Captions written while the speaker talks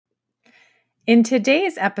In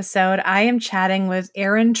today's episode, I am chatting with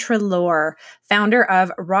Erin Treloar, founder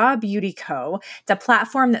of Raw Beauty Co. It's a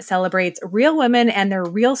platform that celebrates real women and their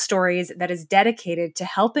real stories that is dedicated to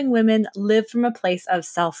helping women live from a place of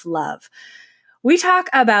self-love. We talk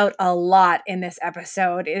about a lot in this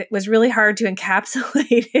episode. It was really hard to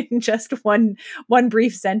encapsulate in just one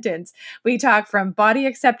brief sentence. We talk from body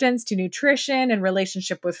acceptance to nutrition and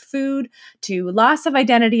relationship with food, to loss of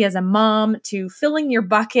identity as a mom, to filling your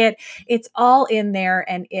bucket. It's all in there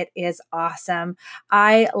and it is awesome.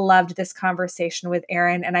 I loved this conversation with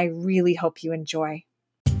Erin and I really hope you enjoy.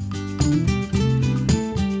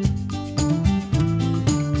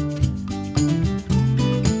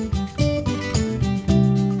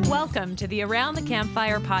 Welcome to the Around the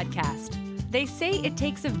Campfire podcast. They say it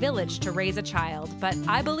takes a village to raise a child, but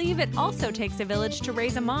I believe it also takes a village to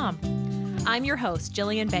raise a mom. I'm your host,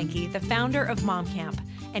 Jillian Benke, the founder of Mom Camp,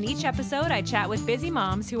 and each episode I chat with busy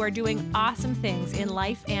moms who are doing awesome things in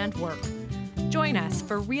life and work. Join us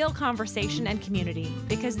for real conversation and community,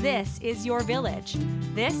 because this is your village.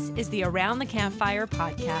 This is the Around the Campfire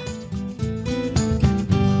podcast.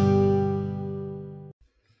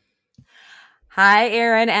 Hi,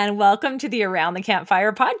 Erin, and welcome to the Around the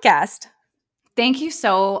Campfire podcast. Thank you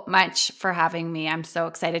so much for having me. I'm so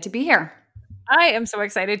excited to be here. I am so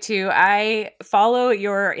excited too. I follow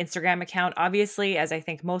your Instagram account, obviously, as I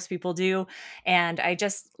think most people do, and I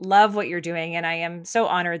just love what you're doing, and I am so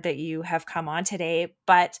honored that you have come on today.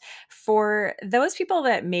 But for those people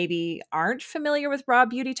that maybe aren't familiar with Raw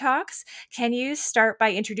Beauty Talks, can you start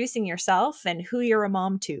by introducing yourself and who you're a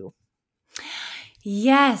mom to?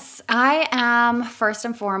 Yes, I am first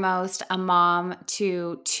and foremost a mom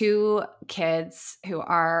to two kids who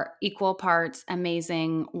are equal parts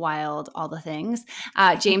amazing, wild, all the things.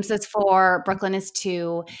 James is 4, Brooklyn is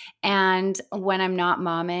 2. And when I'm not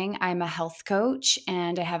momming, I'm a health coach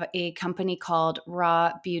and I have a company called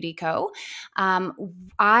Raw Beauty Co.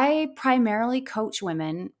 I primarily coach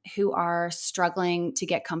women who are struggling to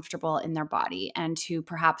get comfortable in their body and who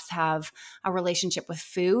perhaps have a relationship with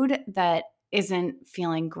food that isn't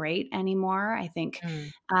feeling great anymore. I think,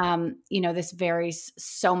 this varies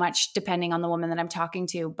so much depending on the woman that I'm talking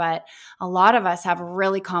to, but a lot of us have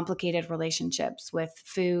really complicated relationships with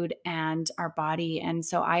food and our body. And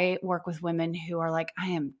so I work with women who are like, I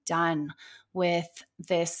am done with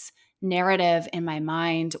this narrative in my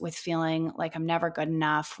mind with feeling like I'm never good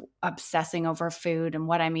enough, obsessing over food and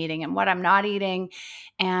what I'm eating and what I'm not eating.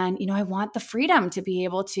 And, I want the freedom to be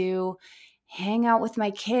able to hang out with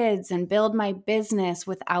my kids and build my business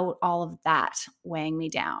without all of that weighing me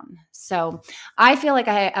down. So I feel like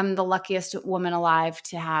I am the luckiest woman alive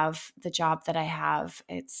to have the job that I have.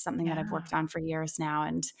 It's something that I've worked on for years now,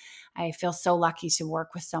 and I feel so lucky to work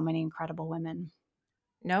with so many incredible women.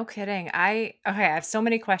 No kidding. I have so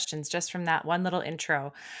many questions just from that one little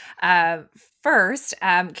intro. First,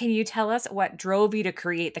 can you tell us what drove you to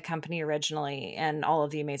create the company originally and all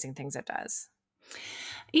of the amazing things it does?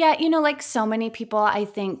 Yeah, like so many people, I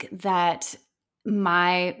think that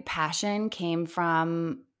my passion came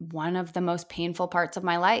from one of the most painful parts of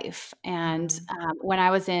my life. And when I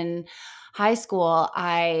was in high school,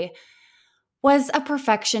 I was a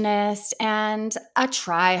perfectionist and a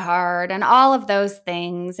try-hard and all of those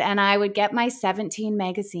things. And I would get my 17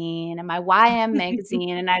 magazine and my YM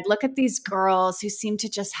magazine, and I'd look at these girls who seemed to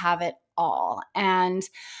just have it all. And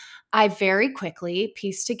I very quickly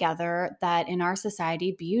pieced together that in our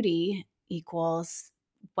society, beauty equals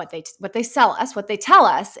what they sell us. What they tell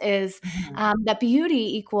us is that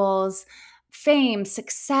beauty equals fame,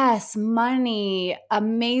 success, money,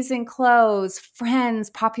 amazing clothes, friends,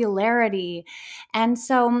 popularity. And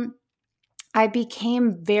so I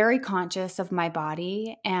became very conscious of my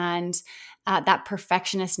body, and that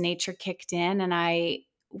perfectionist nature kicked in. And I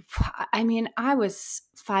was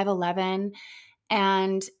 5'11"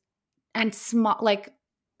 and small,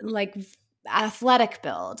 like athletic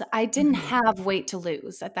build. I didn't have weight to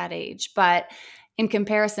lose at that age, but in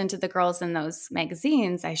comparison to the girls in those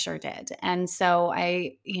magazines, I sure did. And so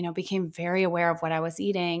I, became very aware of what I was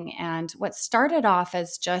eating. And what started off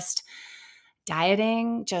as just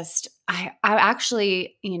dieting, I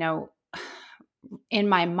actually, in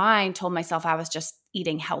my mind told myself I was just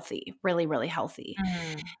eating healthy, really, really healthy.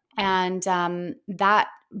 And that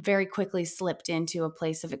very quickly slipped into a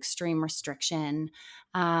place of extreme restriction.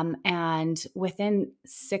 And within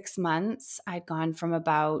 6 months, I'd gone from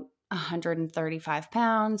about 135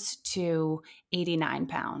 pounds to 89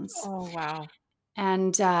 pounds. Oh, wow.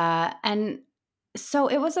 And so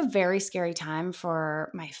it was a very scary time for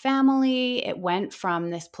my family. It went from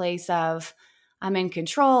this place of I'm in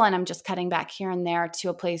control and I'm just cutting back here and there to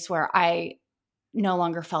a place where I no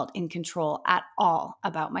longer felt in control at all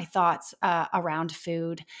about my thoughts around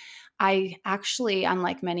food. I actually,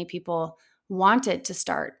 unlike many people, wanted to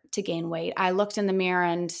start to gain weight. I looked in the mirror,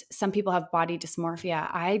 and some people have body dysmorphia.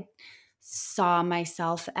 I saw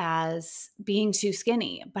myself as being too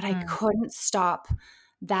skinny, but I couldn't stop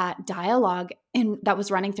that dialogue that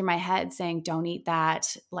was running through my head saying, don't eat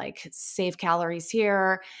that, like save calories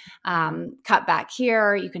here, cut back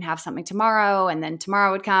here, you can have something tomorrow. And then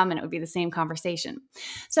tomorrow would come and it would be the same conversation.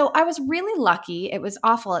 So I was really lucky. It was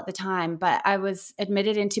awful at the time, but I was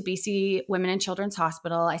admitted into BC Women and Children's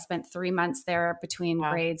Hospital. I spent 3 months there between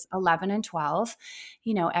grades 11 and 12,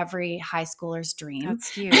 every high schooler's dream.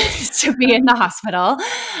 That's huge. To be in the hospital.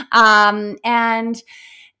 And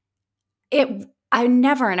I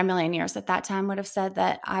never in a million years at that time would have said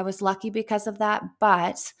that I was lucky because of that,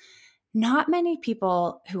 but not many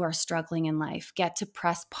people who are struggling in life get to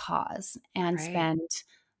press pause and spend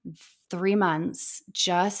 3 months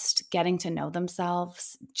just getting to know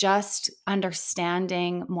themselves, just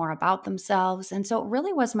understanding more about themselves. And so it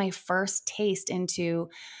really was my first taste into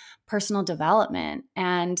personal development.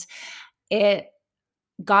 And it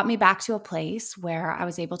got me back to a place where I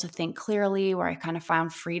was able to think clearly, where I kind of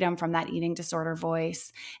found freedom from that eating disorder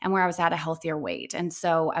voice, and where I was at a healthier weight. And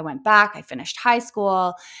so I went back, I finished high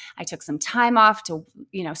school, I took some time off to,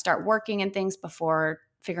 start working and things before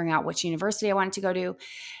figuring out which university I wanted to go to.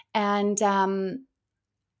 And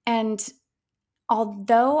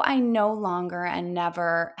although I no longer and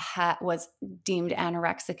never was deemed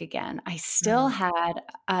anorexic again, I still had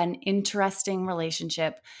an interesting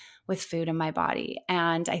relationship with food in my body.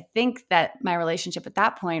 And I think that my relationship at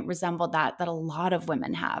that point resembled that a lot of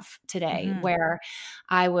women have today, where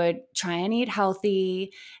I would try and eat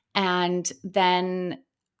healthy, and then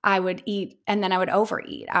I would eat, and then I would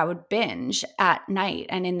overeat. I would binge at night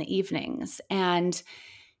and in the evenings and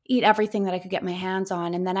eat everything that I could get my hands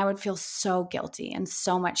on. And then I would feel so guilty and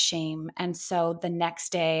so much shame. And so the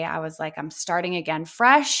next day I was like, I'm starting again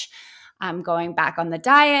fresh. I'm going back on the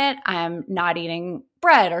diet. I'm not eating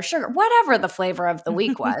bread or sugar, whatever the flavor of the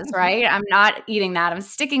week was, right? I'm not eating that. I'm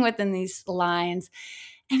sticking within these lines.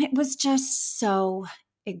 And it was just so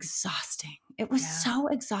exhausting. It was so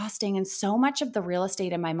exhausting. And so much of the real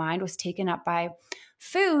estate in my mind was taken up by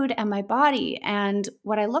food and my body and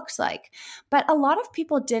what I looked like. But a lot of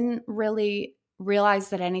people didn't really realize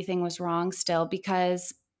that anything was wrong still,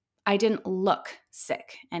 because I didn't look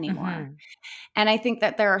sick anymore. And I think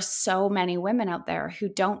that there are so many women out there who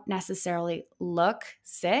don't necessarily look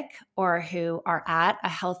sick or who are at a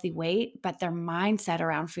healthy weight, but their mindset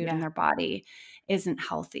around food in their body isn't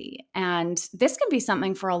healthy. And this can be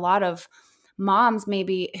something for a lot of moms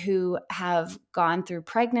maybe who have gone through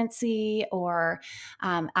pregnancy or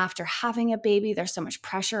after having a baby. There's so much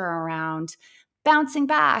pressure around bouncing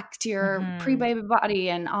back to your pre-baby body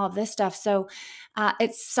and all of this stuff. So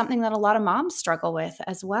it's something that a lot of moms struggle with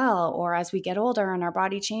as well. Or as we get older and our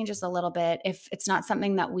body changes a little bit, if it's not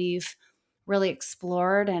something that we've really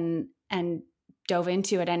explored and dove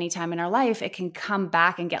into at any time in our life, it can come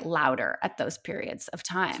back and get louder at those periods of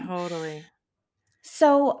time. Totally.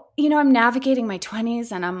 So, I'm navigating my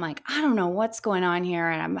 20s and I'm like, I don't know what's going on here.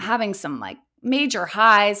 And I'm having some like major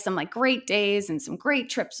highs, some like great days and some great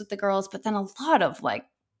trips with the girls, but then a lot of like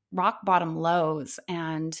rock bottom lows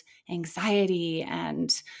and anxiety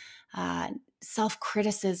and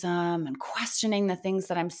self-criticism and questioning the things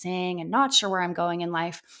that I'm saying and not sure where I'm going in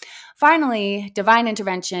life. Finally, divine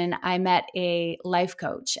intervention, I met a life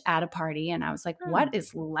coach at a party and I was like, what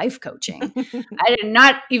is life coaching? I did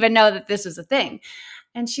not even know that this was a thing.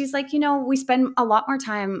 And she's like, we spend a lot more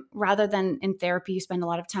time, rather than in therapy, you spend a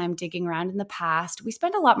lot of time digging around in the past. We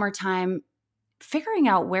spend a lot more time figuring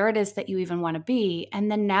out where it is that you even want to be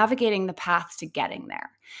and then navigating the path to getting there.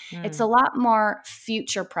 It's a lot more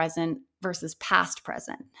future present versus past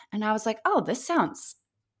present. And I was like, oh, this sounds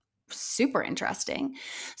super interesting.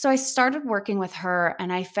 So I started working with her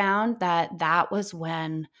and I found that was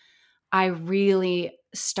when I really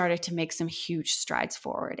started to make some huge strides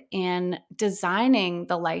forward in designing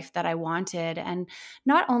the life that I wanted. And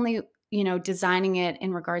not only, designing it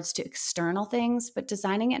in regards to external things, but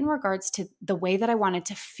designing it in regards to the way that I wanted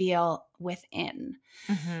to feel within.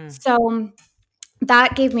 So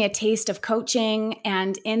that gave me a taste of coaching.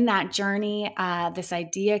 And in that journey, this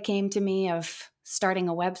idea came to me of starting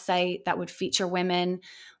a website that would feature women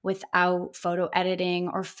without photo editing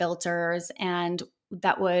or filters, and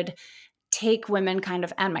that would take women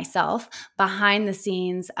and myself behind the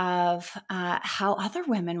scenes of how other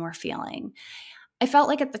women were feeling. I felt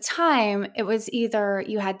like at the time it was either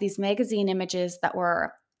you had these magazine images that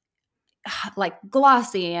were like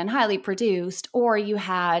glossy and highly produced, or you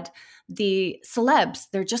had the celebs,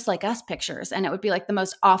 they're just like us pictures. And it would be like the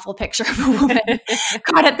most awful picture of a woman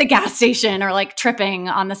caught at the gas station or like tripping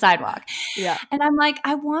on the sidewalk. Yeah. And I'm like,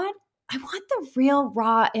 I want the real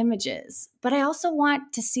raw images, but I also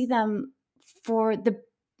want to see them for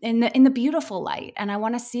in the beautiful light. And I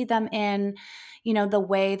want to see them in, you know, the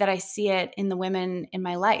way that I see it in the women in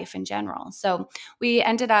my life in general. So I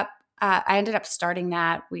ended up starting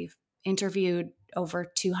that. We've interviewed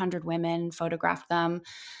over 200 women, photographed them. And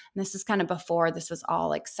this is kind of before this was all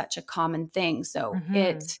like such a common thing. So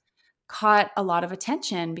it caught a lot of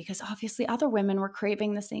attention because obviously other women were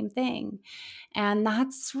craving the same thing. And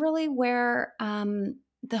that's really where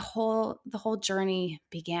the whole journey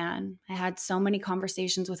began. I had so many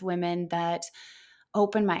conversations with women that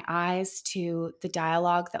open my eyes to the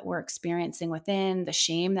dialogue that we're experiencing within, the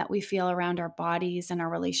shame that we feel around our bodies and our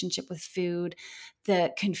relationship with food, the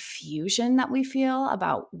confusion that we feel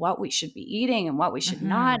about what we should be eating and what we should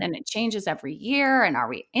not. And it changes every year. And are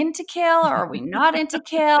we into kale or are we not into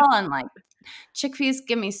kale? And like, chickpeas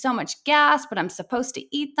give me so much gas, but I'm supposed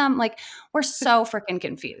to eat them. Like, we're so freaking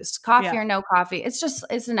confused. Coffee or no coffee. It's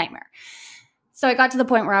a nightmare. So I got to the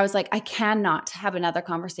point where I was like, I cannot have another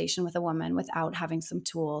conversation with a woman without having some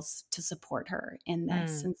tools to support her in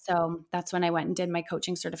this. And so that's when I went and did my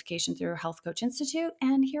coaching certification through Health Coach Institute.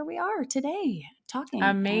 And here we are today talking.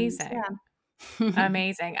 Amazing.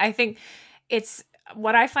 Amazing. I think it's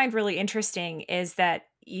what I find really interesting is that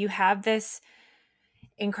you have this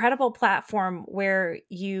incredible platform where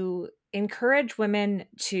you encourage women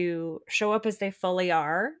to show up as they fully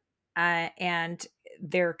are, and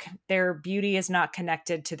their beauty is not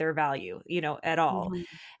connected to their value, you know, at all.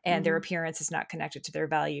 And their appearance is not connected to their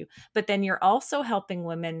value. But then you're also helping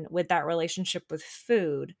women with that relationship with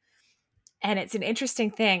food. And it's an interesting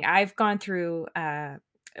thing. I've gone through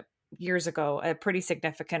years ago a pretty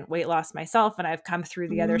significant weight loss myself, and I've come through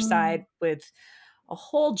the other side with a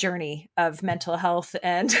whole journey of mental health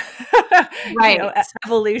and you know,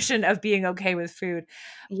 evolution of being okay with food.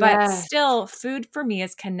 But still, food for me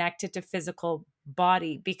is connected to physical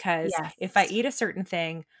body because if I eat a certain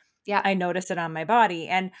thing, I notice it on my body.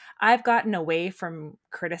 And I've gotten away from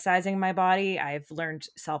criticizing my body. I've learned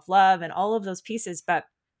self-love and all of those pieces, but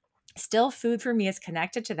still food for me is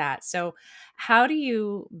connected to that. So how do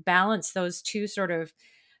you balance those two sort of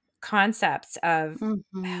concepts of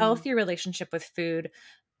healthy relationship with food,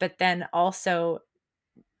 but then also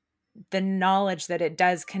the knowledge that it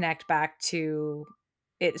does connect back to,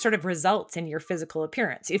 it sort of results in your physical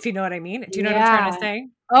appearance, if you know what I mean? Do you know what I'm trying to say?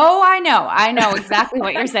 Oh, I know exactly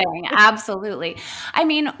what you're saying. Absolutely. I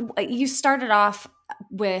mean, you started off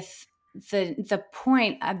with the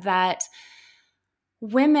point that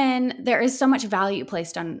women, there is so much value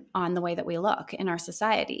placed on the way that we look in our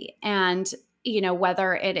society. And you know,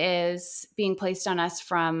 whether it is being placed on us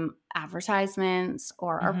from advertisements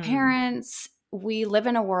or our parents, we live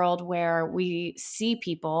in a world where we see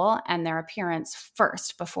people and their appearance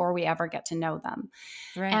first before we ever get to know them.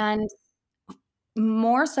 Right. And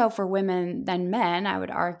more so for women than men, I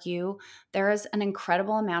would argue, there is an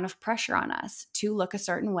incredible amount of pressure on us to look a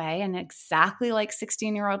certain way. And exactly like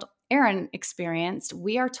 16-year-old Erin experienced,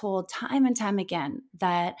 we are told time and time again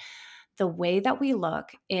that the way that we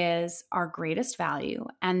look is our greatest value,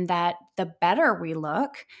 and that the better we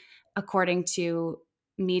look, according to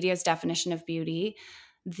media's definition of beauty,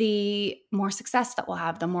 the more success that we'll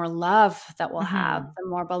have, the more love that we'll have, the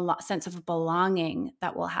more sense of belonging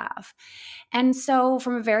that we'll have. And so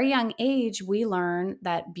from a very young age, we learn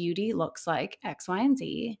that beauty looks like X, Y, and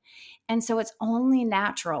Z. And so it's only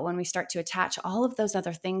natural when we start to attach all of those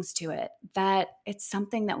other things to it that it's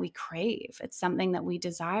something that we crave. It's something that we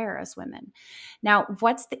desire as women. Now,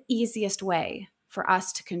 what's the easiest way for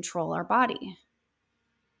us to control our body?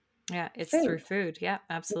 Yeah, it's through food. Yeah,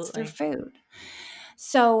 absolutely. It's through food.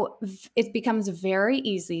 So it becomes very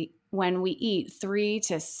easy when we eat 3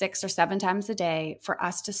 to 6 or 7 times a day for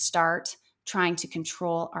us to start trying to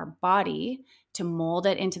control our body, to mold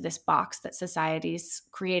it into this box that society's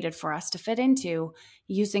created for us to fit into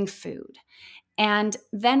using food. And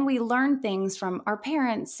then we learn things from our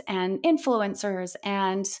parents and influencers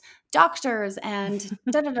and doctors and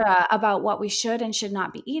about what we should and should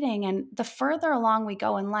not be eating. And the further along we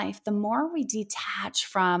go in life, the more we detach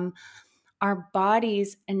from our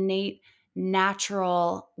body's innate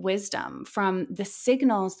natural wisdom, from the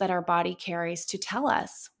signals that our body carries to tell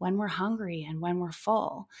us when we're hungry and when we're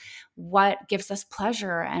full, what gives us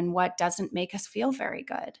pleasure and what doesn't make us feel very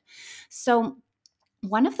good. So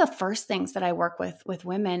one of the first things that I work with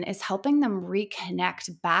women is helping them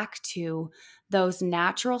reconnect back to those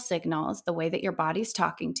natural signals, the way that your body's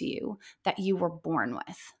talking to you, that you were born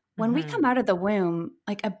with. When we come out of the womb,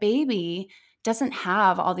 like a baby doesn't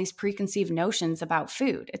have all these preconceived notions about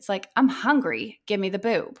food. It's like, I'm hungry. Give me the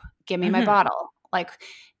boob. Give me my bottle. Like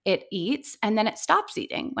it eats and then it stops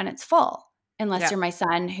eating when it's full. Unless you're my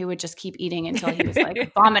son who would just keep eating until he was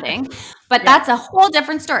like vomiting. But that's a whole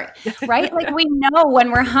different story, right? Like we know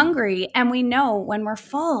when we're hungry and we know when we're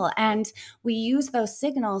full, and we use those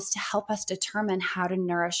signals to help us determine how to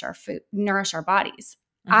nourish our bodies.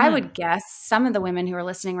 I would guess some of the women who are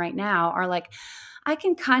listening right now are like, I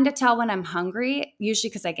can kind of tell when I'm hungry,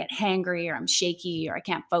 usually because I get hangry or I'm shaky or I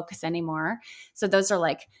can't focus anymore. So those are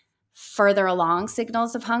like further along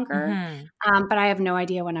signals of hunger, but I have no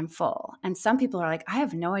idea when I'm full. And some people are like, I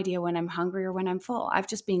have no idea when I'm hungry or when I'm full. I've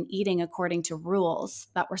just been eating according to rules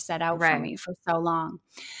that were set out for me for so long.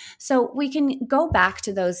 So we can go back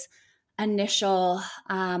to those initial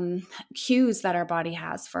cues that our body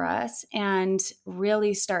has for us and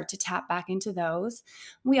really start to tap back into those.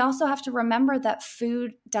 We also have to remember that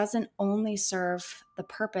food doesn't only serve the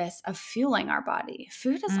purpose of fueling our body.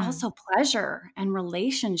 Food is also pleasure and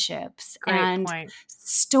relationships and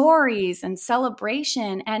stories and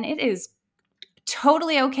celebration. And it is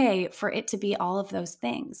totally okay for it to be all of those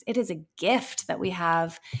things. It is a gift that we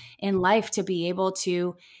have in life to be able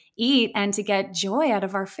to eat and to get joy out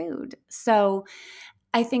of our food. So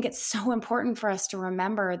I think it's so important for us to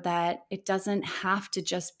remember that it doesn't have to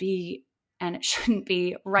just be, and it shouldn't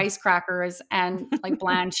be, rice crackers and like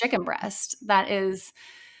bland chicken breast. That is,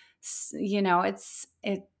 you know,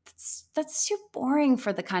 that's too boring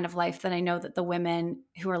for the kind of life that I know that the women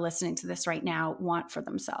who are listening to this right now want for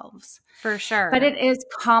themselves. For sure. But it is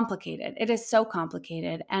complicated. It is so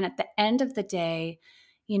complicated. And at the end of the day,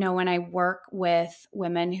 you know, when I work with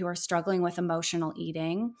women who are struggling with emotional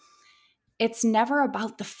eating, it's never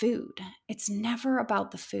about the food. It's never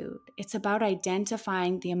about the food. It's about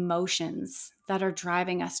identifying the emotions that are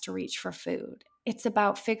driving us to reach for food. It's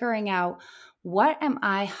about figuring out, what am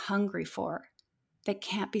I hungry for that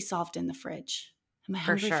can't be solved in the fridge? Am I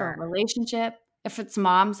hungry for a relationship? If it's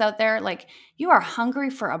moms out there, like, you are hungry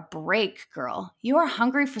for a break, girl. You are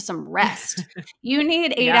hungry for some rest. You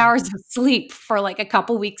need 8 hours of sleep for like a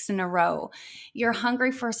couple weeks in a row. You're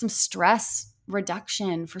hungry for some stress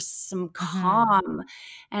reduction, for some calm.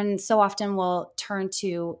 And so often we'll turn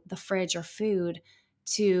to the fridge or food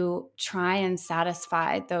to try and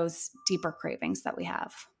satisfy those deeper cravings that we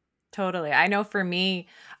have. Totally. I know for me,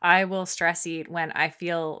 I will stress eat when I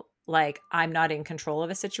feel like I'm not in control of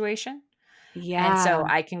a situation. Yeah. And so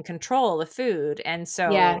I can control the food. And so,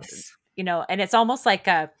 you know, and it's almost like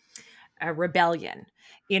a rebellion,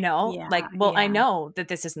 you know, I know that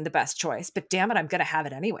this isn't the best choice, but damn it, I'm going to have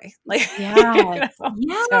it anyway. Like, you know? So,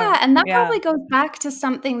 and that probably goes back to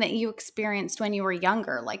something that you experienced when you were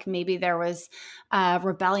younger. Like maybe there was a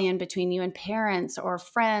rebellion between you and parents or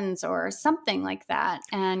friends or something like that.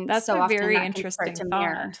 And that's so a often very that interesting can start to thought.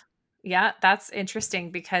 mirror. Yeah, that's interesting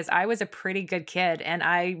because I was a pretty good kid and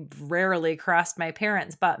I rarely crossed my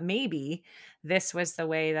parents, but maybe this was the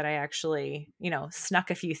way that I actually, you know, snuck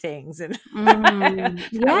a few things and that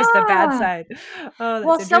was the bad side. Oh, that's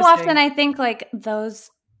well, so interesting. often I think like those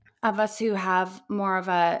of us who have more of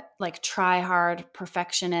a like try hard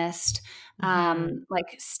perfectionist,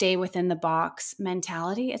 like stay within the box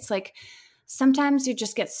mentality. It's like sometimes you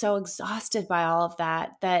just get so exhausted by all of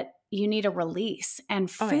that you need a release. And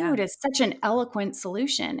food is such an eloquent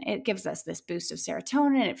solution. It gives us this boost of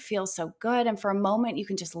serotonin. It feels so good. And for a moment, you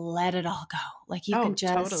can just let it all go. Like you can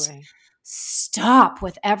just stop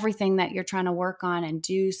with everything that you're trying to work on and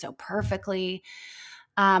do so perfectly.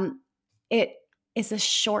 It is a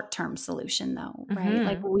short-term solution though, right?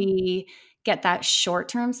 Like we get that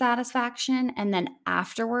short-term satisfaction. And then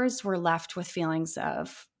afterwards, we're left with feelings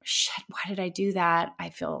of, shit, why did I do that? I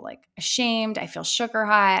feel like ashamed. I feel sugar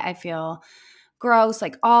high. I feel gross.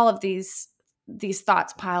 Like all of these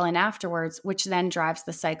thoughts pile in afterwards, which then drives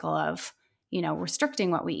the cycle of, you know, restricting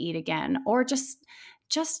what we eat again, or just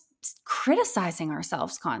criticizing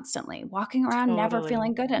ourselves constantly, walking around never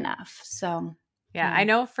feeling good enough. So I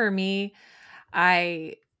know for me,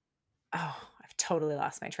 I've totally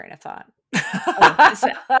lost my train of thought.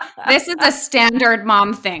 This is a standard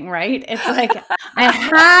mom thing, right? It's like I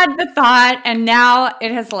had the thought and now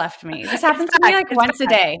it has left me. This happens to me like once a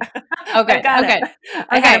day. Okay.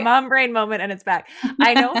 I had a mom brain moment and it's back.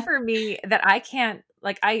 I know for me that I can't,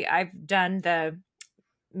 like I've done the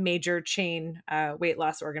major chain weight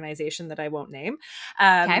loss organization that I won't name,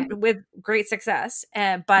 Okay. with great success.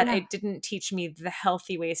 But Yeah. it didn't teach me the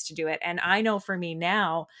healthy ways to do it. And I know for me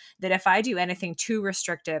now that if I do anything too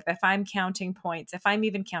restrictive, if I'm counting points, if I'm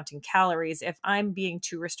even counting calories, if I'm being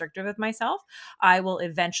too restrictive with myself, I will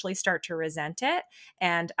eventually start to resent it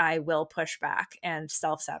and I will push back and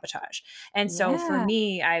self-sabotage. And so for Yeah.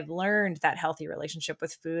 me, I've learned that healthy relationship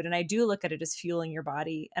with food, and I do look at it as fueling your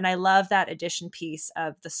body. And I love that addition piece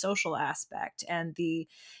of the social aspect and the,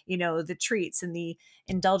 the treats and the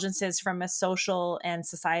indulgences from a social and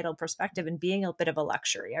societal perspective, and being a bit of a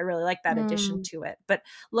luxury. I really like that addition Mm. to it. But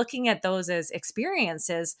looking at those as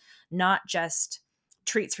experiences, not just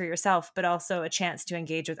treats for yourself, but also a chance to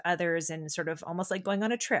engage with others and sort of almost like going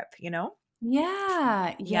on a trip, Yeah.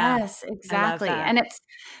 Yeah, Yes, I love exactly. that. And it's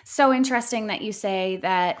so interesting that you say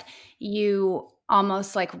that you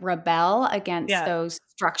almost like rebel against Yeah. those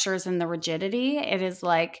structures and the rigidity. It is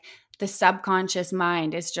like the subconscious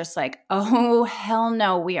mind is just like, oh, hell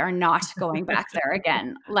no, we are not going back there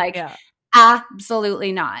again. Like, Yeah.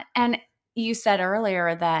 absolutely not. And you said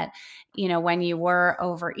earlier that, when you were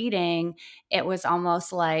overeating, it was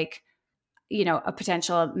almost like, a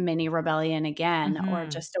potential mini rebellion again, or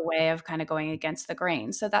Mhm. just a way of kind of going against the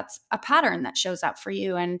grain. So that's a pattern that shows up for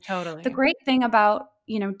you. And the Totally. great thing about,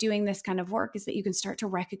 doing this kind of work is that you can start to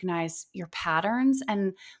recognize your patterns.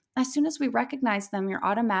 And as soon as we recognize them, you're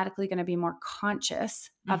automatically going to be more conscious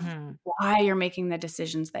of Mhm. why you're making the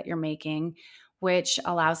decisions that you're making, which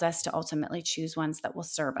allows us to ultimately choose ones that will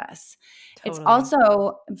serve us. It's Totally.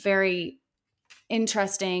 also very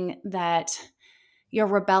interesting that you're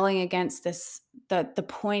rebelling against the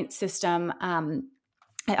point system.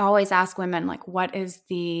 I always ask women, like, what do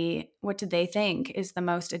they think is the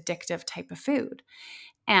most addictive type of food?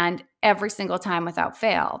 And every single time without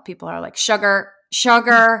fail, people are like, sugar,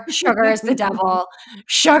 sugar, sugar is the devil.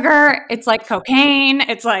 Sugar, it's like cocaine.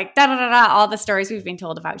 It's like da da da da, all the stories we've been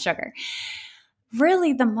told about sugar.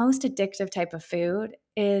 Really, the most addictive type of food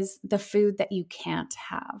is the food that you can't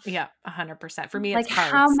have. Yeah, 100%. For me, it's Like,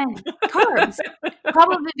 how carbs. many carbs?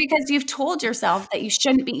 Probably because you've told yourself that you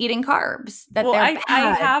shouldn't be eating carbs, that Well, they're I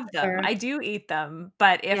bad, have that them. they're I do eat them,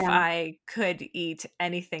 but if yeah, I could eat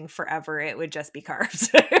anything forever, it would just be carbs.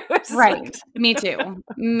 It's just right. like Me too.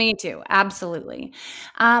 Me too. Absolutely.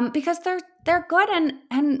 Because they're good,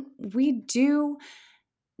 and we do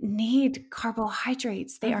need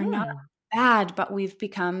carbohydrates. They are not Mhm. bad, but we've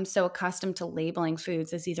become so accustomed to labeling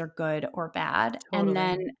foods as either good or bad. And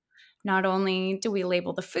then Totally. not only do we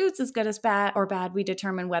label the foods as good as bad or bad, we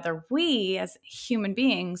determine whether we as human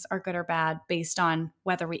beings are good or bad based on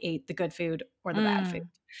whether we ate the good food or the bad food.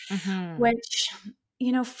 Mm. Mhm. Which,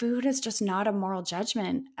 food is just not a moral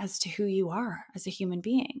judgment as to who you are as a human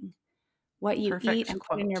being. What you eat Perfect and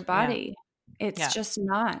put in your quote. Yeah. body, it's Yeah. just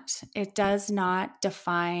not. It does not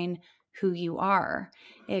define who you are.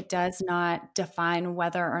 It does not define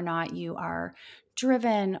whether or not you are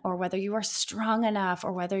driven, or whether you are strong enough,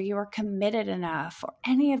 or whether you are committed enough, or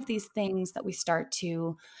any of these things that we start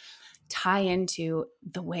to tie into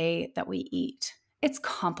the way that we eat. It's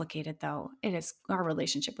complicated though. It is, our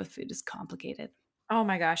relationship with food is complicated. Oh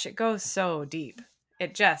my gosh, it goes so deep.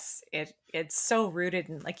 It's so rooted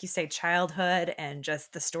in, like you say, childhood and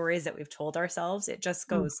just the stories that we've told ourselves. It just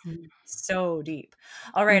goes Mhm. so deep.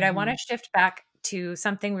 All right, I want to Mhm. shift back to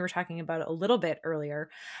something we were talking about a little bit earlier,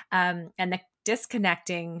 and the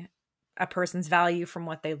disconnecting a person's value from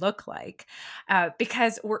what they look like,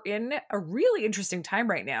 because we're in a really interesting time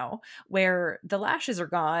right now where the lashes are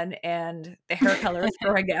gone and the hair color is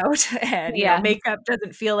growing out, and Yeah. makeup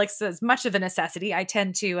doesn't feel like as much of a necessity. I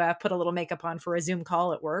tend to put a little makeup on for a Zoom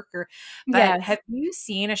call at work, but Yes. have you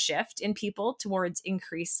seen a shift in people towards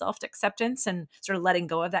increased self-acceptance and sort of letting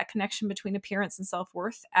go of that connection between appearance and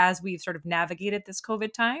self-worth as we've sort of navigated this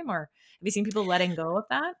COVID time? Or have you seen people letting go of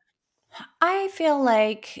that? I feel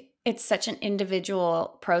like it's such an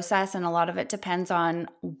individual process, and a lot of it depends on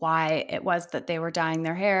why it was that they were dyeing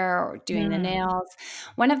their hair or doing the Mm. nails.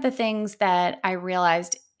 One of the things that I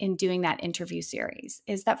realized in doing that interview series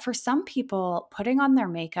is that for some people, putting on their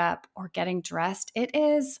makeup or getting dressed, it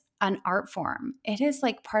is an art form. It is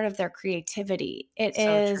like part of their creativity. It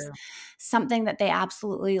So is true. something that they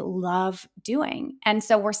absolutely love doing. And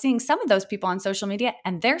so we're seeing some of those people on social media,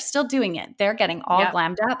 and they're still doing it. They're getting all Yeah.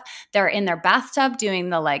 glammed up. They're in their bathtub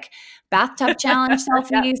doing the like bathtub challenge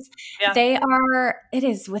Yeah. selfies. Yeah. It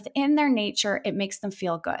is within their nature. It makes them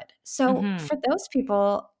feel good. So Mhm. for those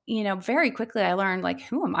people, very quickly I learned, like,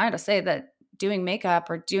 who am I to say that doing makeup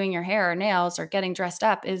or doing your hair or nails or getting dressed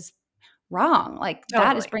up is wrong. Like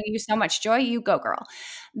that is bringing you so much joy. You go, girl.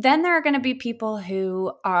 Then there are going to be people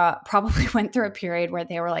who probably went through a period where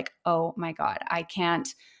they were like, oh my God, I can't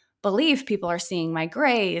believe people are seeing my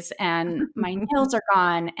grays and my nails are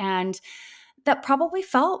gone. And that probably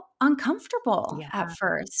felt uncomfortable at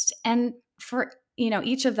first. And for,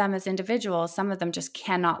 each of them as individuals, some of them just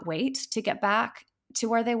cannot wait to get back to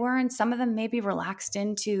where they were. And some of them maybe relaxed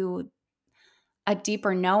into a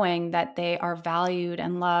deeper knowing that they are valued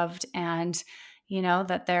and loved, and,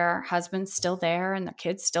 that their husband's still there and their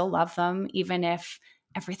kids still love them, even if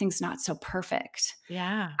everything's not so perfect.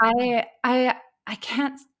 Yeah. I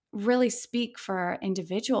can't really speak for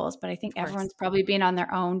individuals, but I think everyone's probably been on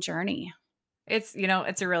their own journey. It's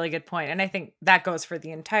a really good point. And I think that goes for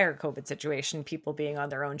the entire COVID situation, people being on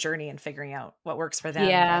their own journey and figuring out what works for them.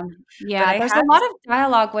 Yeah. There's a lot of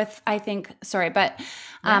dialogue with, I think,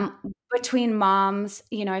 between moms,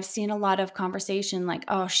 I've seen a lot of conversation like,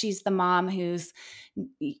 oh, she's the mom who's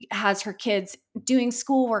has her kids doing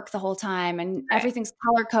schoolwork the whole time and everything's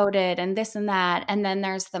color coded and this and that. And then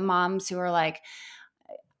there's the moms who are like,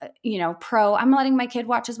 I'm letting my kid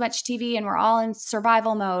watch as much TV and we're all in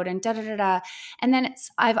survival mode and da da da da. And then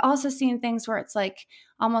I've also seen things where it's like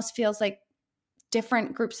almost feels like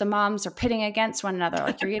different groups of moms are pitting against one another.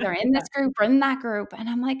 Like you're either in this group or in that group. And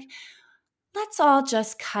I'm like, let's all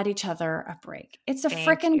just cut each other a break. It's a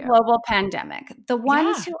freaking global pandemic. The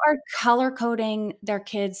ones who are color coding their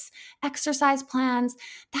kids' exercise plans,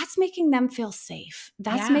 that's making them feel safe.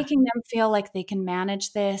 That's making them feel like they can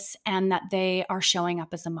manage this and that they are showing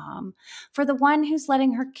up as a mom. For the one who's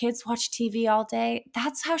letting her kids watch TV all day,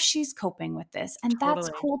 that's how she's coping with this. And that's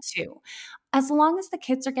cool too. As long as the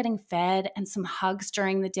kids are getting fed and some hugs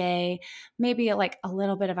during the day, maybe like a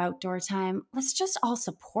little bit of outdoor time, let's just all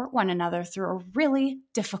support one another through a really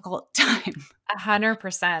difficult time.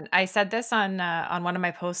 100%. I said this on one of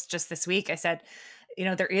my posts just this week. I said,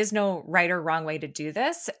 there is no right or wrong way to do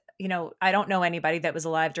this. I don't know anybody that was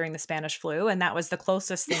alive during the Spanish flu, and that was the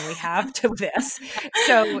closest thing we have to this.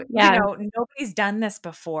 So, nobody's done this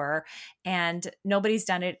before, and nobody's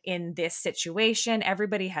done it in this situation.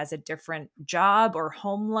 Everybody has a different job or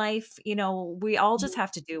home life. We all just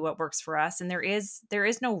have to do what works for us, and there is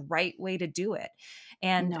no right way to do it.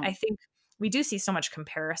 And I think we do see so much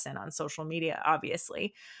comparison on social media,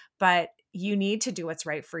 obviously, but you need to do what's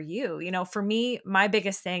right for you. For me, my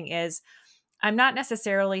biggest thing is I'm not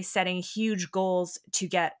necessarily setting huge goals to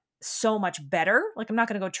get so much better. Like I'm not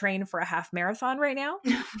going to go train for a half marathon right now.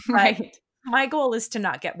 Right. My goal is to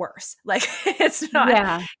not get worse. Like it's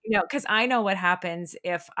not, because I know what happens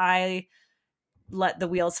if I let the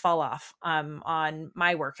wheels fall off on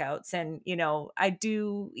my workouts. And, I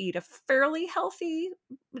do eat a fairly healthy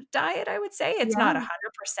diet, I would say. It's not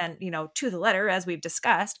 100%, to the letter, as we've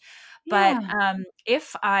discussed. But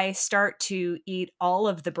if I start to eat all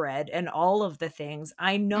of the bread and all of the things,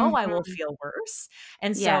 I know I will feel worse.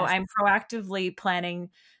 And so I'm proactively planning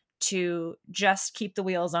to just keep the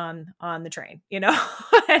wheels on the train, and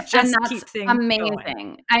just and that's keep things amazing.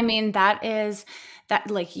 going. I mean, that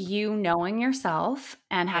like knowing yourself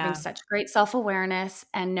and having such great self-awareness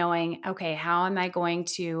and knowing, okay, how am I going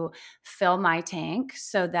to fill my tank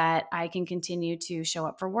so that I can continue to show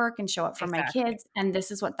up for work and show up for my kids? And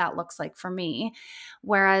this is what that looks like for me.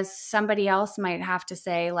 Whereas somebody else might have to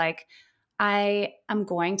say like, I am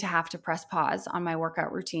going to have to press pause on my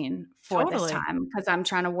workout routine for this time because I'm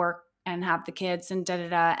trying to work and have the kids and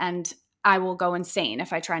da-da-da. And I will go insane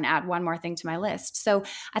if I try and add one more thing to my list. So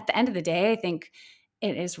at the end of the day, I think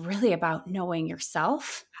it is really about knowing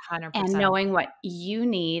yourself 100%. and knowing what you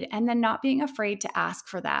need and then not being afraid to ask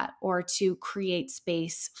for that or to create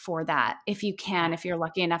space for that. If you can, if you're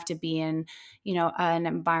lucky enough to be in, an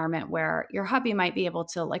environment where your hubby might be able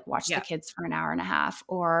to like watch the kids for an hour and a half,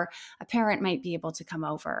 or a parent might be able to come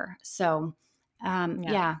over. So, I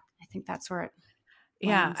think that's where it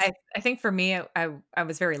Yeah, I think for me, I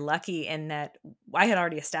was very lucky in that I had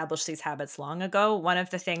already established these habits long ago. One of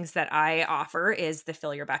the things that I offer is the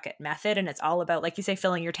fill your bucket method. And it's all about, like you say,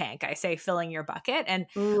 filling your tank. I say filling your bucket and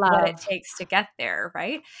what it takes to get there,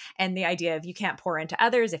 right? And the idea of you can't pour into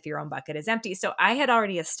others if your own bucket is empty. So I had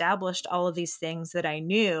already established all of these things that I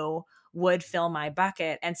knew would fill my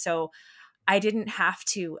bucket. And so I didn't have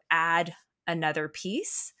to add another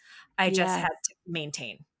piece. I just had to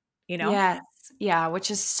maintain, Yes. Yeah, which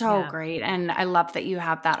is so great. And I love that you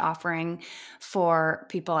have that offering for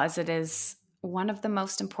people, as it is one of the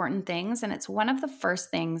most important things. And it's one of the first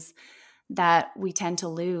things that we tend to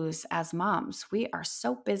lose as moms. We are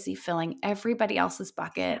so busy filling everybody else's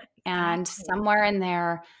bucket. And somewhere in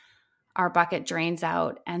there, our bucket drains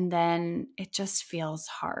out. And then it just feels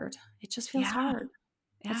hard. It just feels hard.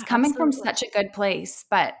 It's Yeah, coming from absolutely. such a good place.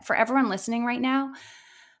 But for everyone listening right now,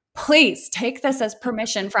 please take this as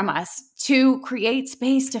permission from us to create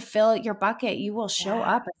space to fill your bucket. You will show Yeah,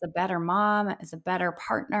 up as a better mom, as a better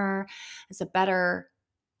partner, as a better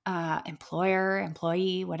employer,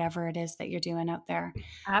 employee, whatever it is that you're doing out there.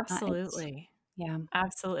 It's Absolutely. yeah.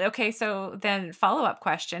 Absolutely. Okay, so then follow-up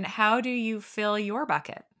question, how do you fill your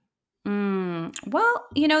bucket? Well,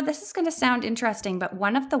 this is going to sound interesting, but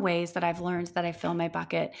one of the ways that I've learned that I fill my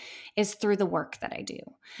bucket is through the work that I do.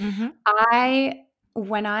 Mhm. I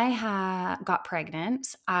when I got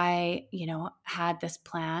pregnant, I, had this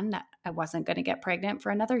plan that I wasn't going to get pregnant for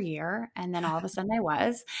another year, and then all of a sudden I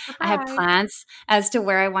was. I had Surprise. plans as to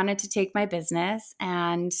where I wanted to take my business,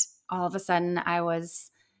 and all of a sudden I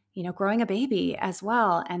was, growing a baby as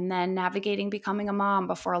well, and then navigating becoming a mom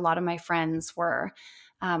before a lot of my friends were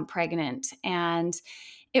pregnant, and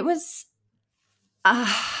it was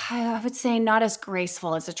I would say not as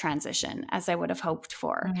graceful as a transition as I would have hoped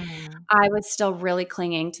for. Mm. I was still really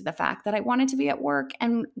clinging to the fact that I wanted to be at work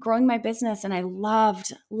and growing my business. And I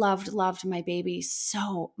loved, loved, loved my baby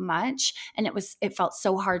so much. And it felt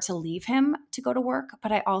so hard to leave him to go to work.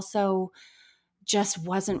 But I also just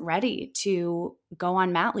wasn't ready to go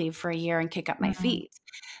on mat leave for a year and kick up my Mhm. feet.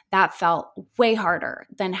 That felt way harder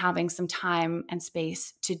than having some time and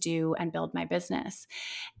space to do and build my business.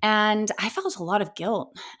 And I felt a lot of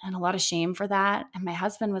guilt and a lot of shame for that. And my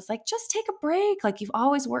husband was like, just take a break. Like, you've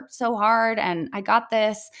always worked so hard and I got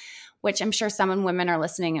this, which I'm sure some women are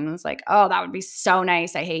listening and was like, oh, that would be so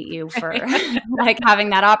nice. I hate you for like having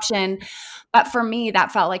that option. But for me,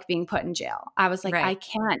 that felt like being put in jail. I was like, I Right.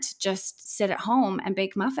 can't just sit at home and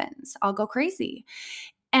bake muffins. I'll go crazy.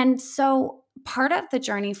 And so part of the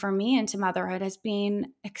journey for me into motherhood has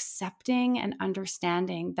been accepting and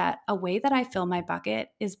understanding that a way that I fill my bucket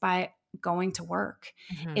is by going to work,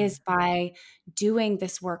 is Mhm. by doing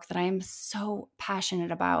this work that I am so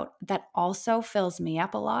passionate about that also fills me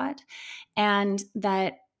up a lot, and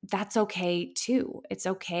that's okay too. It's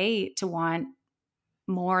okay to want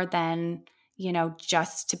more than,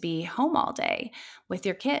 just to be home all day with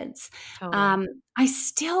your kids. Totally. I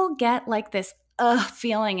still get like this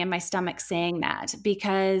feeling in my stomach saying that,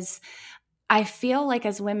 because I feel like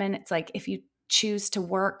as women, it's like if you choose to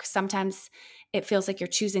work, sometimes it feels like you're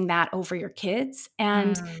choosing that over your kids.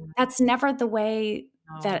 And Mm, that's never the way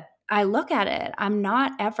no. that I look at it. I'm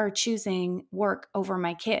not ever choosing work over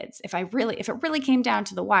my kids. If it really came down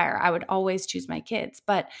to the wire, I would always choose my kids.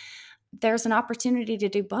 But there's an opportunity to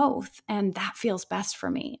do both, and that feels best for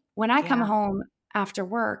me. When I come Yeah, home after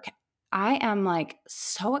work, I am like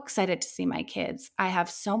so excited to see my kids. I have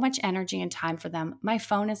so much energy and time for them. My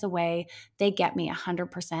phone is away. They get me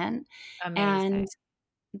 100%. amazing. And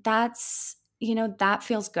that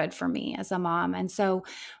feels good for me as a mom. And so,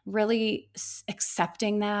 really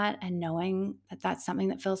accepting that and knowing that that's something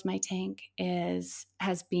that fills my tank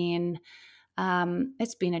has been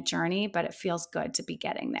it's been a journey, but it feels good to be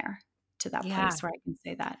getting there to that Yeah. place where I can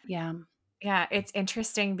say that. Yeah. Yeah, it's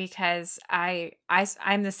interesting because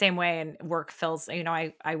I'm the same way, and work fills,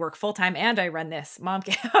 I work full time and I run this mom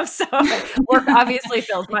camp, so work obviously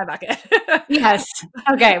fills my bucket. Yes.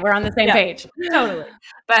 Okay, we're on the same Yeah, page. totally.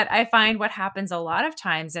 But I find what happens a lot of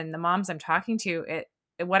times, and the moms I'm talking to,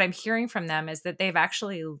 what I'm hearing from them is that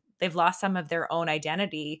they've lost some of their own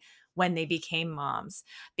identity when they became moms,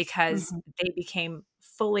 because Mhm. they became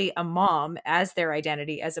fully a mom as their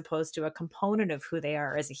identity as opposed to a component of who they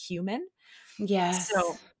are as a human. Yes.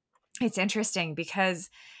 So it's interesting because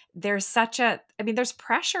there's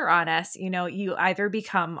pressure on us. You either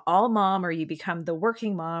become all mom or you become the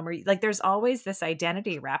working mom, or like there's always this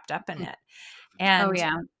identity wrapped up in it. Oh, And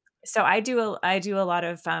yeah. so I do a lot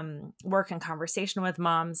of work and conversation with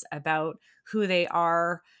moms about who they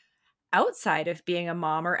are outside of being a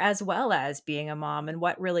mom or as well as being a mom, and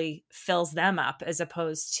what really fills them up, as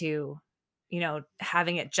opposed to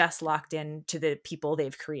having it just locked in to the people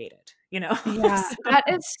they've created. Yeah,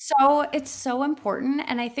 So it's so important,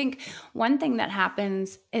 and I think one thing that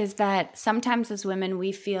happens is that sometimes as women,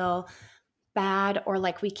 we feel bad or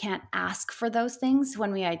like we can't ask for those things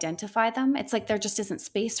when we identify them. It's like there just isn't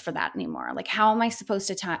space for that anymore. Like, how am I supposed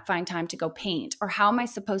to find time to go paint? Or how am I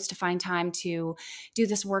supposed to find time to do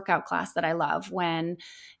this workout class that I love when,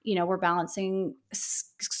 we're balancing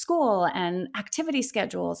school and activity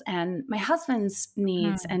schedules and my husband's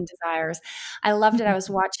needs Mhm. and desires? I loved it. I was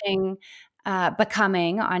watching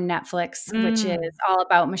Becoming on Netflix, which is Mm. all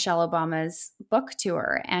about Michelle Obama's book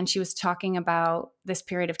tour. And she was talking about this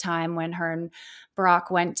period of time when her and Barack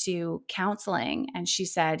went to counseling. And she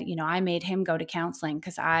said, I made him go to counseling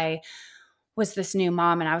because I was this new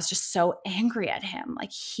mom, and I was just so angry at him.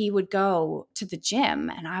 Like, he would go to the gym,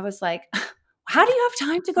 and I was like, how do you have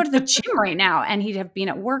time to go to the gym right now? And he'd have been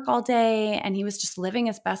at work all day, and he was just living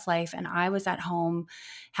his best life. And I was at home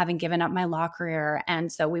having given up my law career.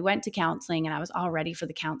 And so we went to counseling, and I was all ready for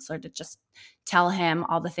the counselor to just tell him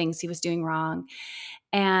all the things he was doing wrong.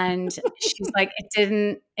 And she's like, it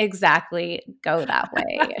didn't exactly go that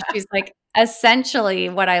way. She's like, essentially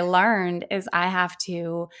what I learned is I have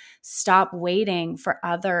to stop waiting for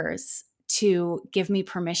others to give me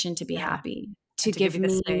permission to be happy, to give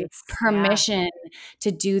me permission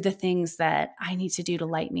to do the things that I need to do to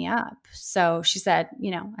light me up. So she said,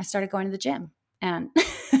 I started going to the gym, and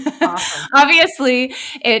awesome. Obviously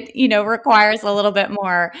it, requires a little bit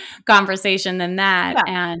more conversation than that.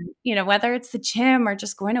 Yeah. And, whether it's the gym or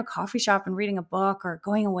just going to a coffee shop and reading a book, or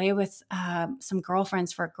going away with some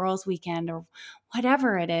girlfriends for a girls' weekend, or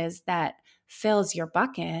whatever it is that fills your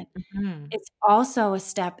bucket, it's also a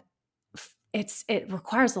step. It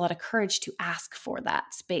requires a lot of courage to ask for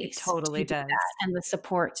that space. It totally does. And the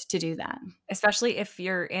support to do that. Especially if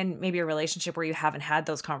you're in maybe a relationship where you haven't had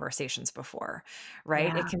those conversations before,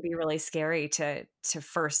 right? Yeah. It can be really scary to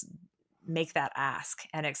first make that ask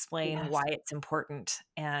and explain why it's important,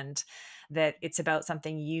 and that it's about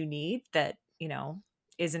something you need that,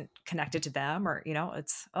 isn't connected to them, or,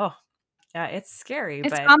 it's scary,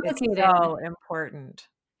 but complicated. It's so important.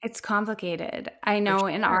 It's complicated. I know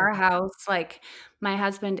in our house, like, my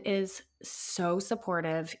husband is so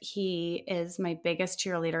supportive. He is my biggest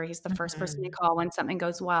cheerleader. He's the first person to call when something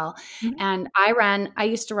goes well. And I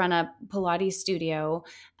used to run a Pilates studio,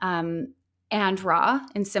 and Raw,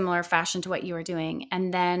 in similar fashion to what you were doing.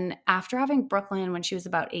 And then after having Brooklyn when she was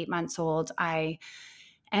about 8 months old, I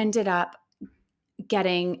ended up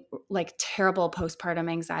getting like terrible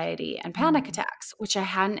postpartum anxiety and panic attacks, which I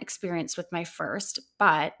hadn't experienced with my first.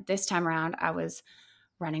 But this time around, I was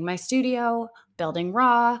running my studio, building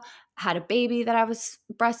Raw, had a baby that I was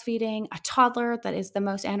breastfeeding, a toddler that is the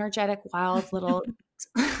most energetic, wild little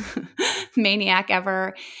maniac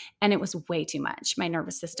ever. And it was way too much. My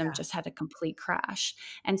nervous system just had a complete crash.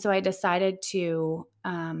 And so I decided to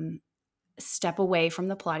step away from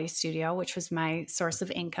the Pilates studio, which was my source of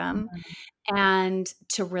income, and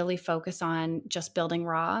to really focus on just building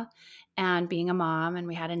Raw and being a mom. And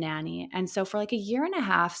we had a nanny. And so for like a year and a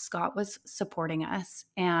half, Scott was supporting us.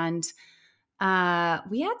 And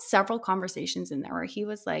we had several conversations in there where he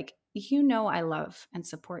was like, I love and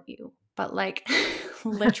support you, but like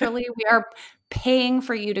literally we are paying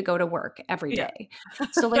for you to go to work every day.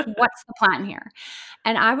 So like, what's the plan here?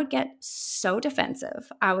 And I would get so defensive.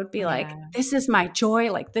 I would be like, this is my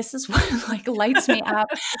joy. Like, this is what like lights me up.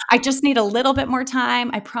 I just need a little bit more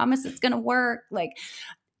time. I promise it's going to work. Like,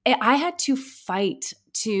 I had to fight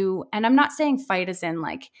and I'm not saying fight as in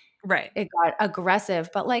like, it got aggressive,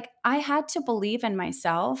 but like I had to believe in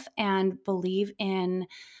myself and believe in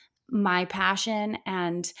my passion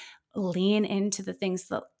and lean into the things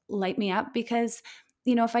that light me up, because,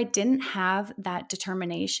 if I didn't have that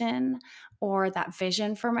determination or that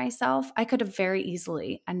vision for myself, I could have very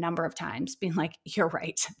easily a number of times been like, you're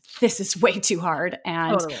right, this is way too hard.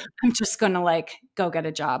 And I'm just going to like go get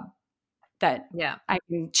a job that I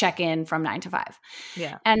can check in from 9 to 5.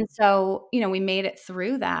 Yeah. And so, we made it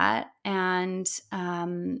through that. And,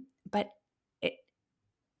 but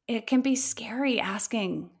it can be scary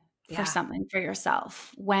asking for something for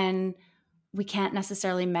yourself when we can't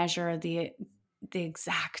necessarily measure the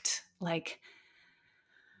exact like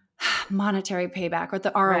monetary payback or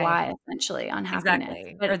the ROI essentially on happiness.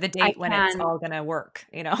 Exactly. Or the date when it's all going to work,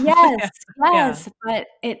 Yes. But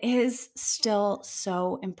it is still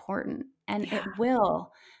so important, and it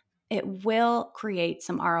will create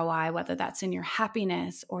some ROI, whether that's in your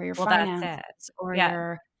happiness or your finances or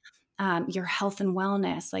your health and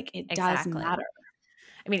wellness. Like, it does matter.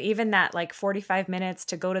 I mean, even that like 45 minutes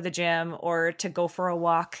to go to the gym or to go for a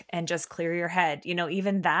walk and just clear your head,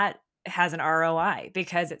 even that has an ROI,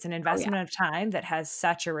 because it's an investment of time that has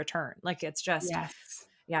such a return. Like, it's just,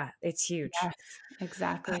 it's huge. Yes,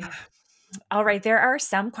 exactly. All right. There are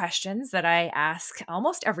some questions that I ask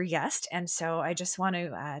almost every guest. And so I just want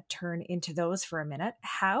to turn into those for a minute.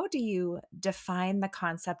 How do you define the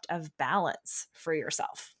concept of balance for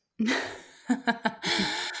yourself?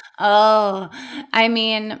 Oh, I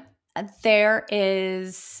mean, there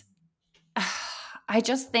is, I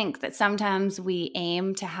just think that sometimes we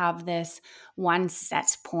aim to have this one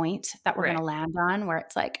set point that we're going to land on, where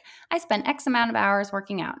it's like, I spend X amount of hours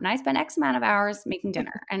working out, and I spend X amount of hours making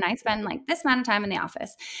dinner, and I spend like this amount of time in the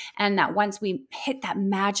office. And that once we hit that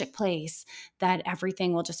magic place, that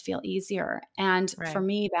everything will just feel easier. And for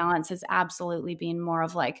me, balance has absolutely been more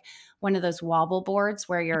of like one of those wobble boards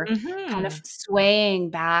where you're kind of swaying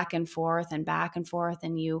back and forth,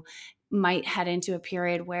 and you might head into a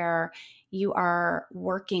period where you are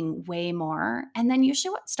working way more. And then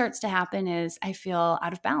usually what starts to happen is I feel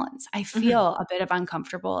out of balance. I feel a bit of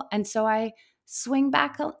uncomfortable. And so I swing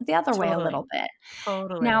back the other way a little bit.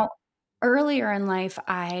 Now, earlier in life,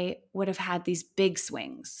 I would have had these big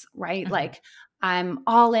swings, right? Like I'm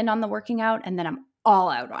all in on the working out and then I'm all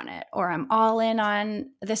out on it, or I'm all in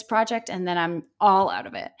on this project and then I'm all out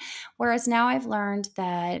of it. Whereas now I've learned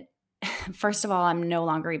that, first of all, I'm no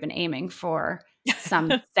longer even aiming for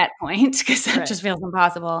some set point, because that just feels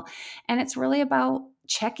impossible. And it's really about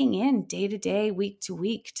checking in day to day, week to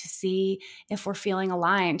week, to see if we're feeling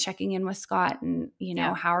aligned, checking in with Scott and,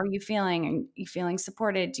 how are you feeling? Are you feeling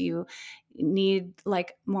supported? Do you need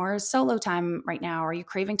like more solo time right now? Are you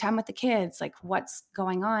craving time with the kids? Like what's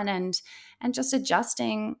going on? And just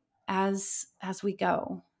adjusting as we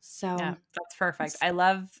go. So yeah, that's perfect.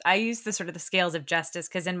 I use the sort of the scales of justice,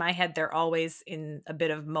 because in my head, they're always in a bit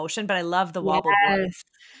of motion, but I love the wobble board.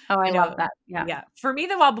 Oh, I love that. Yeah. Yeah. For me,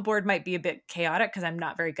 the wobble board might be a bit chaotic because I'm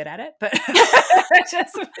not very good at it, but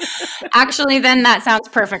actually, then that sounds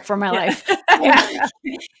perfect for my life. Yeah.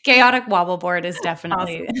 Chaotic wobble board is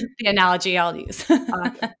definitely the analogy I'll use.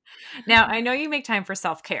 Now, I know you make time for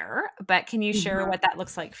self-care, but can you share what that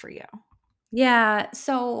looks like for you? Yeah.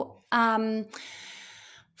 So,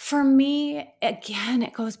 for me, again,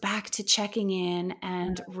 it goes back to checking in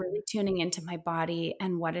and really tuning into my body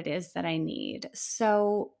and what it is that I need.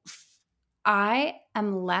 So I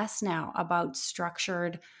am less now about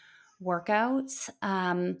structured workouts.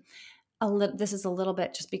 This is a little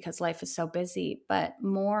bit just because life is so busy, but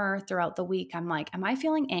more throughout the week, I'm like, am I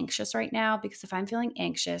feeling anxious right now? Because if I'm feeling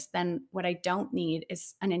anxious, then what I don't need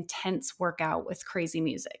is an intense workout with crazy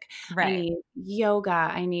music. I need yoga.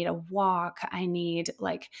 I need a walk. I need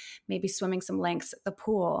like maybe swimming some lengths at the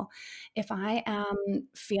pool. If I am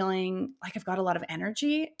feeling like I've got a lot of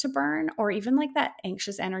energy to burn, or even like that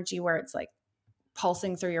anxious energy where it's like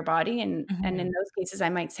pulsing through your body. And in those cases, I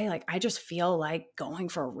might say like, I just feel like going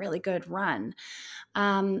for a really good run.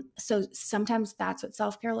 So sometimes that's what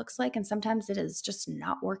self-care looks like. And sometimes it is just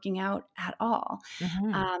not working out at all.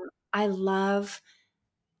 I love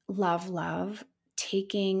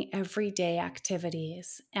taking everyday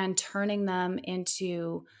activities and turning them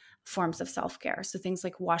into forms of self-care. So things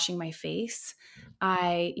like washing my face.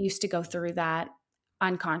 I used to go through that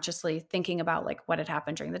unconsciously, thinking about like what had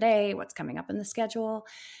happened during the day, what's coming up in the schedule.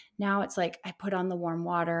 Now it's like I put on the warm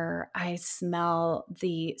water. I smell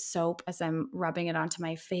the soap as I'm rubbing it onto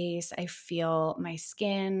my face. I feel my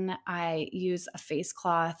skin. I use a face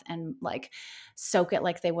cloth and like soak it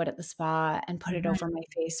like they would at the spa and put it over my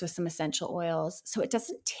face with some essential oils. So it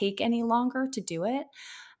doesn't take any longer to do it.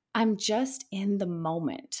 I'm just in the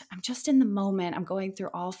moment. I'm going through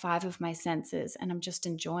all 5 of my senses and I'm just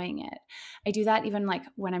enjoying it. I do that even like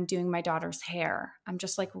when I'm doing my daughter's hair. I'm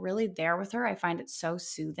just like really there with her. I find it so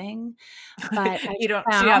soothing. But she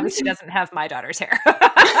obviously doesn't have my daughter's hair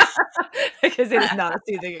because it is not a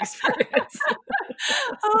soothing experience.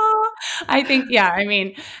 I think, yeah, I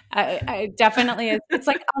mean, I definitely, it's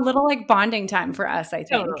like a little like bonding time for us, I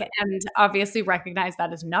think. Totally. And obviously recognize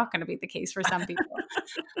that is not going to be the case for some people.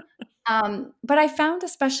 But I found,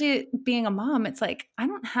 especially being a mom, it's like, I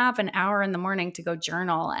don't have an hour in the morning to go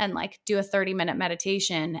journal and like do a 30-minute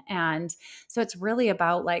meditation. And so it's really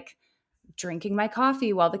about like drinking my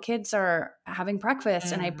coffee while the kids are having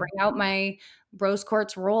breakfast. And I bring out my rose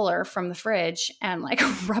quartz roller from the fridge and like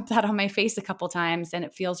rub that on my face a couple times. And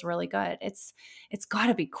it feels really good. It's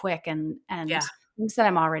gotta be quick and things that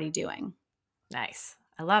I'm already doing. Nice.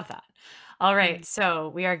 I love that. All right. So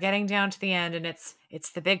we are getting down to the end and it's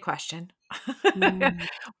the big question.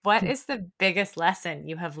 What is the biggest lesson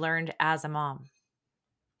you have learned as a mom?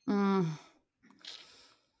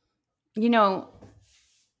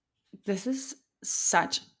 This is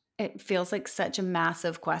it feels like such a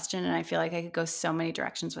massive question, and I feel like I could go so many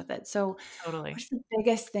directions with it. So totally. What's the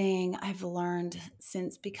biggest thing I've learned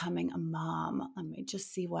since becoming a mom? Let me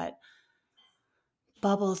just see what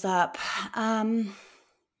bubbles up.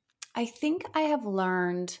 I think I have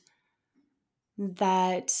learned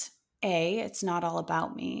that it's not all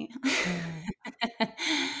about me,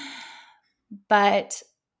 but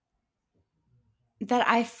that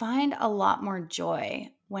I find a lot more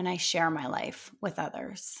joy when I share my life with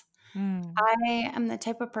others. Mm. I am the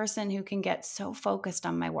type of person who can get so focused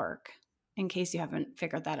on my work, in case you haven't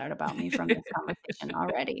figured that out about me from this conversation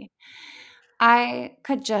already. I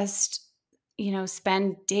could just,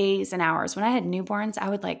 spend days and hours. When I had newborns, I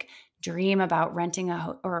would like dream about renting a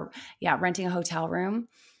hotel room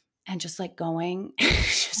and just like going,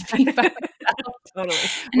 just being by myself Totally.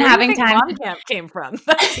 and Where having do you think time. Mom Camp came from?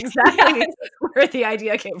 That's exactly where the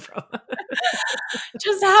idea came from.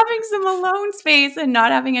 Just having some alone space and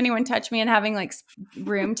not having anyone touch me and having like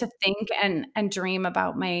room to think and dream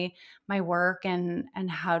about my work and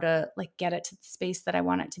how to like get it to the space that I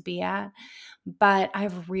want it to be at. But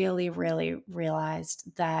I've really, really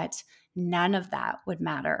realized that none of that would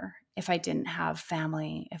matter if I didn't have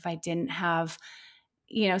family, if I didn't have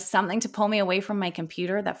something to pull me away from my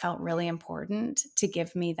computer that felt really important to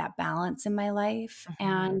give me that balance in my life,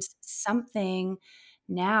 and something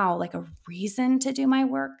now, like a reason to do my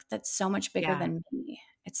work that's so much bigger than me.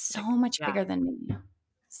 It's so much bigger than me.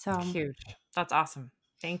 So huge. That's awesome.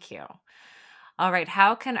 Thank you. All right.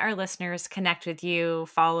 How can our listeners connect with you,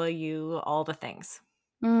 follow you, all the things?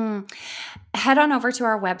 Head on over to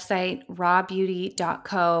our website,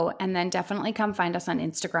 rawbeauty.co, and then definitely come find us on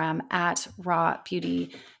Instagram at Raw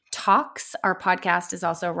Beauty Talks. Our podcast is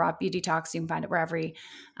also Raw Beauty Talks. You can find it wherever every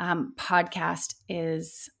podcast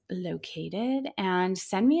is located. And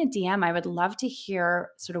send me a DM. I would love to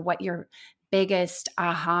hear sort of what your biggest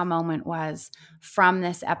aha moment was from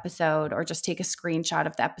this episode, or just take a screenshot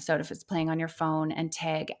of the episode if it's playing on your phone and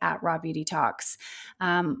tag at Raw Beauty Talks.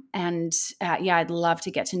 I'd love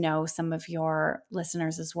to get to know some of your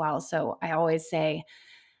listeners as well. So I always say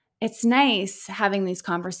it's nice having these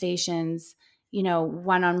conversations,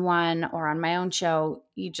 one-on-one or on my own show.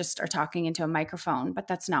 You just are talking into a microphone, but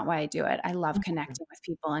that's not why I do it. I love connecting with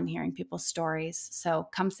people and hearing people's stories. So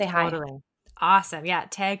come say hi. Totally. Awesome. Yeah.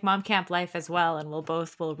 Tag Mom Camp Life as well. And we'll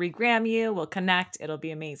regram you. We'll connect. It'll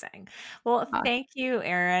be amazing. Well, thank you,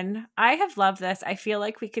 Erin. I have loved this. I feel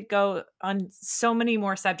like we could go on so many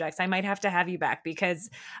more subjects. I might have to have you back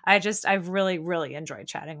because I've really, really enjoyed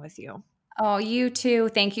chatting with you. Oh, you too.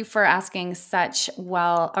 Thank you for asking such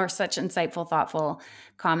insightful, thoughtful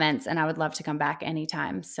comments. And I would love to come back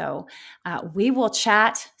anytime. So we will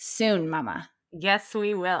chat soon, Mama. Yes,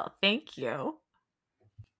 we will. Thank you.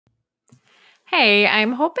 Hey,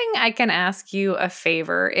 I'm hoping I can ask you a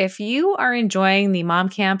favor. If you are enjoying the Mom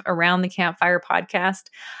Camp Around the Campfire podcast,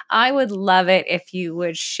 I would love it if you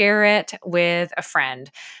would share it with a friend.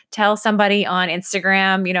 Tell somebody on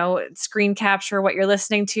Instagram, screen capture what you're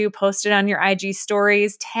listening to, post it on your IG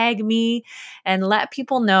stories, tag me, and let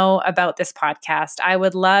people know about this podcast. I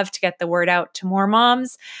would love to get the word out to more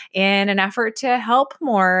moms in an effort to help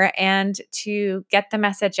more and to get the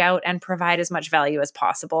message out and provide as much value as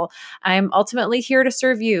possible. I'm ultimately here to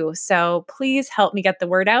serve you. So please help me get the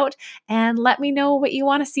word out and let me know what you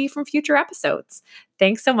want to see from future episodes.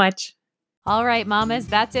 Thanks so much. All right, mamas,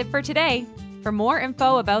 that's it for today. For more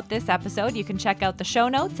info about this episode, you can check out the show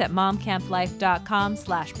notes at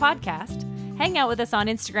momcamplife.com/podcast. Hang out with us on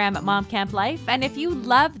Instagram at momcamplife. And if you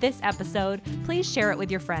love this episode, please share it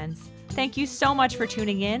with your friends. Thank you so much for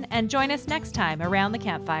tuning in, and join us next time around the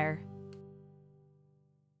campfire.